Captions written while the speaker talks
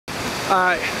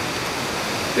Alright,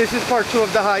 this is part 2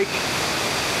 of the hike.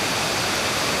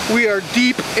 We are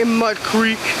deep in Mud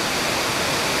Creek.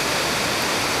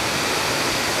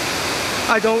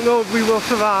 I don't know if we will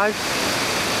survive.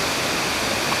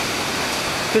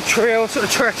 The trails are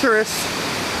treacherous.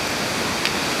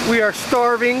 We are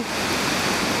starving.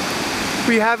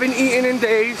 We haven't eaten in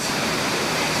days.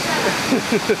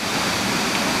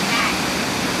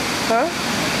 Huh?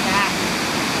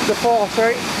 The falls,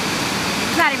 right?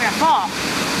 It's not even a fall.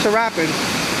 It's a rapid.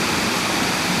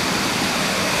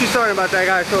 She's talking about that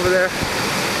guy over there.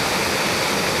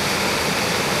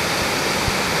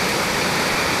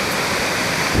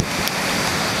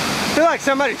 I feel like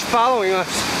somebody's following us.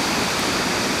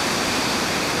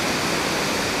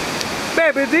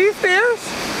 Babe, are these stairs?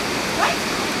 What?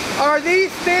 Are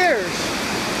these stairs?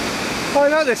 Oh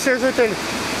no, the stairs right there.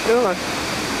 Hold on.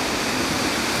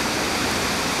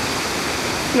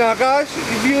 Now guys,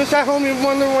 if you was at home, you're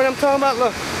wondering what I'm talking about,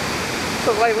 look.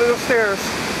 Look like little stairs.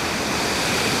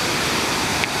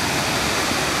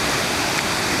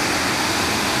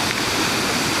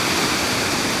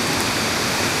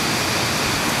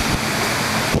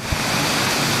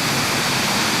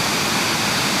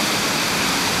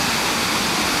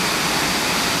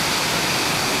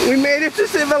 We made it to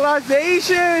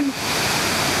civilization!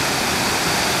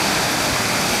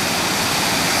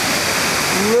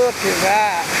 Look at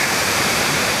that!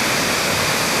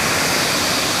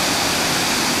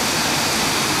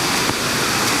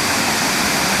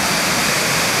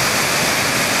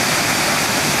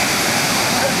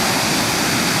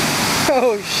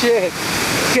 Oh shit!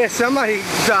 Guess somebody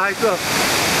died. Look.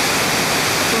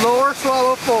 Lower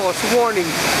Swallow Falls. Warning.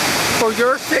 For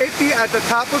your safety at the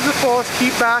top of the falls,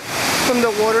 keep back from the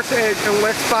water's edge and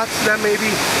wet spots that may be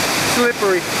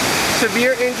slippery.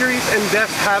 Severe injuries and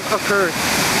deaths have occurred.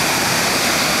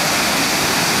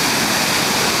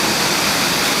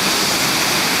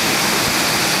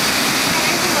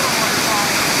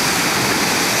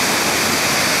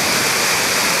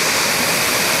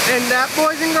 And that,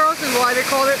 boys and girls, is why they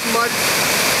call it Mud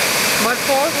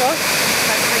Falls, what?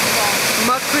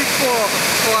 Mud Creek Falls.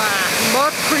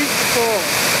 Mud Creek Falls.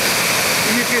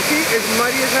 You can see it's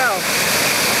muddy as hell.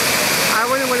 I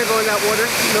wouldn't want to go in that water.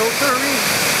 No siree.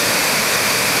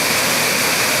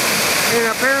 And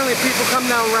apparently people come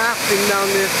down rafting down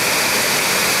this.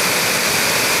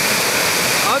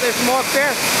 Oh, there's more up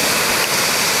there.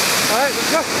 Alright, let's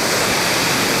go.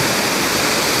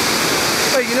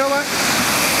 Wait, you know what?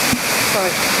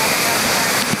 Sorry.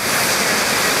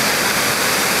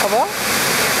 A what?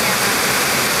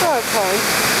 Oh, it's fine.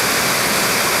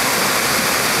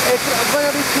 It's going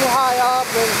to be too high up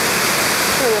and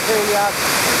it's going to pain the ass.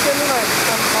 It's going to be nice.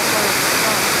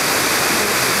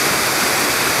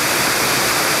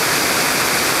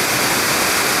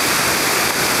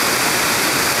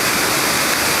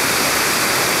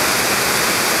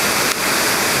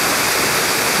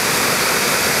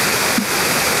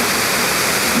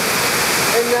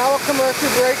 And now a commercial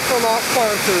break from our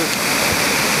sponsors.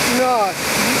 NOS,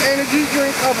 the energy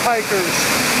drink of hikers.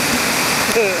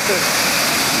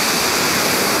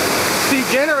 See,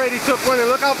 Jenna already took one and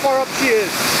look how far up she is.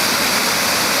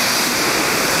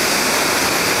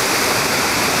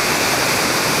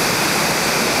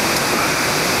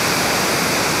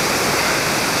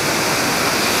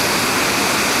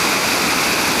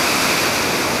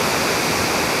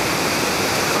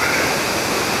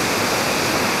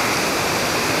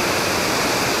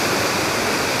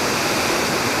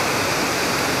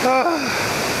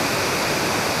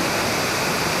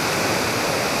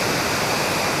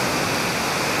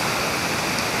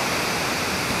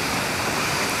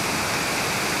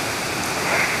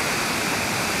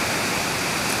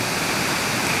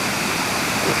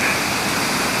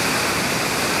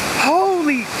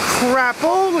 Holy crap,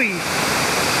 holy!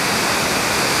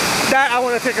 That I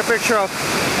want to take a picture of.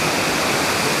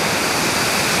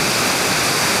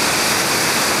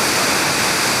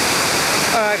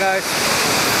 Alright guys,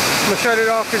 I'm going to shut it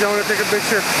off because I want to take a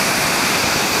picture.